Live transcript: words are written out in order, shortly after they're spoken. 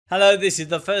Hello, this is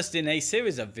the first in a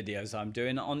series of videos I'm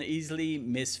doing on easily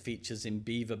missed features in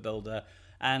Beaver Builder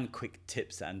and quick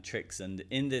tips and tricks. And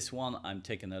in this one, I'm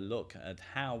taking a look at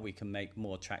how we can make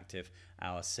more attractive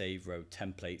our save row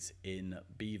templates in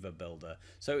Beaver Builder.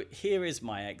 So here is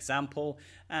my example,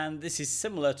 and this is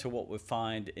similar to what we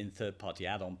find in third-party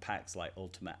add-on packs like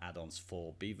Ultimate Add-ons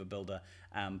for Beaver Builder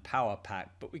and Power Pack,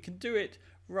 but we can do it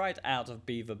right out of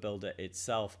Beaver Builder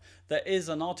itself. There is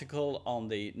an article on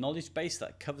the knowledge base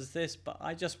that covers this, but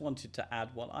I just wanted to add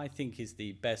what I think is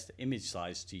the best image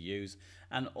size to use,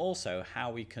 and also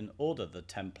how we can order the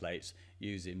templates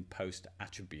using post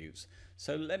attributes.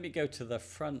 So let me go to the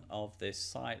front of this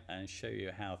site and show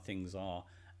you how things are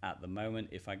at the moment.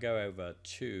 If I go over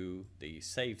to the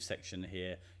save section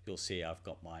here, you'll see I've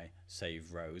got my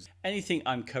save rows. Anything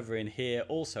I'm covering here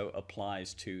also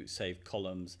applies to save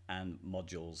columns and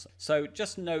modules. So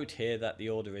just note here that the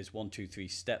order is 1, 2, 3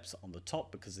 steps on the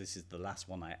top because this is the last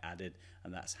one I added,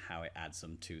 and that's how it adds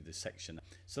them to the section.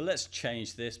 So let's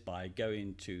change this by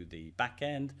going to the back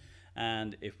end,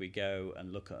 and if we go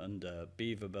and look under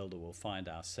Beaver Builder, we'll find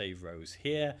our save rows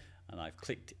here, and I've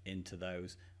clicked into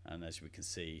those, and as we can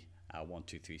see, our 1,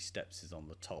 2, 3 steps is on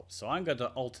the top. So I'm going to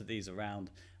alter these around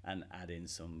and add in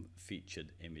some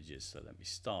featured images. So let me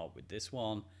start with this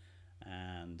one,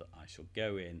 and I shall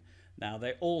go in. Now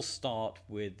they all start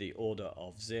with the order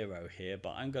of 0 here,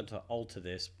 but I'm going to alter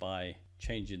this by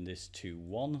changing this to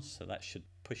 1, so that should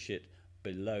push it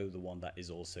below the one that is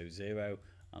also 0.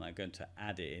 And I'm going to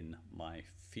add in my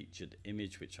featured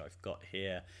image, which I've got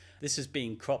here. This is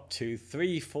being cropped to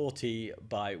 340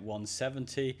 by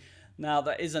 170. Now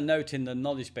there is a note in the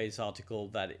knowledge base article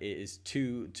that it is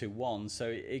 2 to 1, so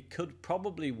it could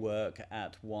probably work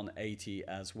at 180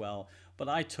 as well, but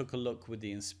I took a look with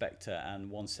the inspector and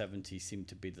 170 seemed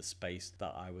to be the space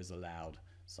that I was allowed.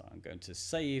 So I'm going to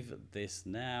save this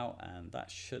now, and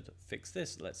that should fix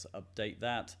this. Let's update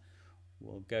that.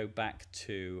 We'll go back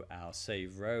to our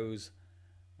save rows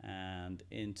and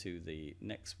into the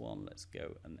next one. Let's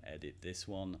go and edit this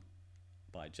one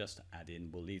by just adding,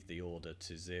 we'll leave the order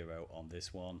to 0 on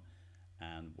this one,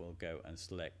 and we'll go and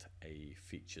select a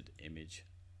featured image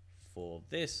for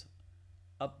this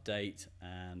update.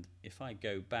 And if I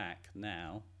go back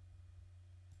now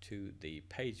to the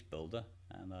page builder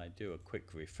and I do a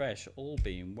quick refresh, all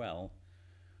being well,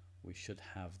 we should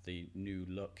have the new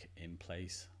look in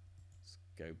place.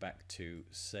 Go back to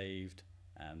saved,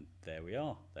 and there we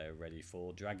are, they're ready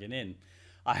for dragging in.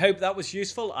 I hope that was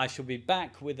useful. I shall be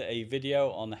back with a video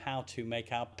on how to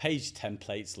make our page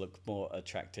templates look more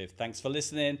attractive. Thanks for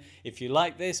listening. If you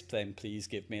like this, then please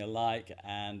give me a like,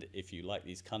 and if you like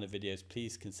these kind of videos,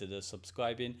 please consider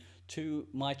subscribing to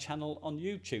my channel on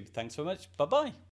YouTube. Thanks very much. Bye bye.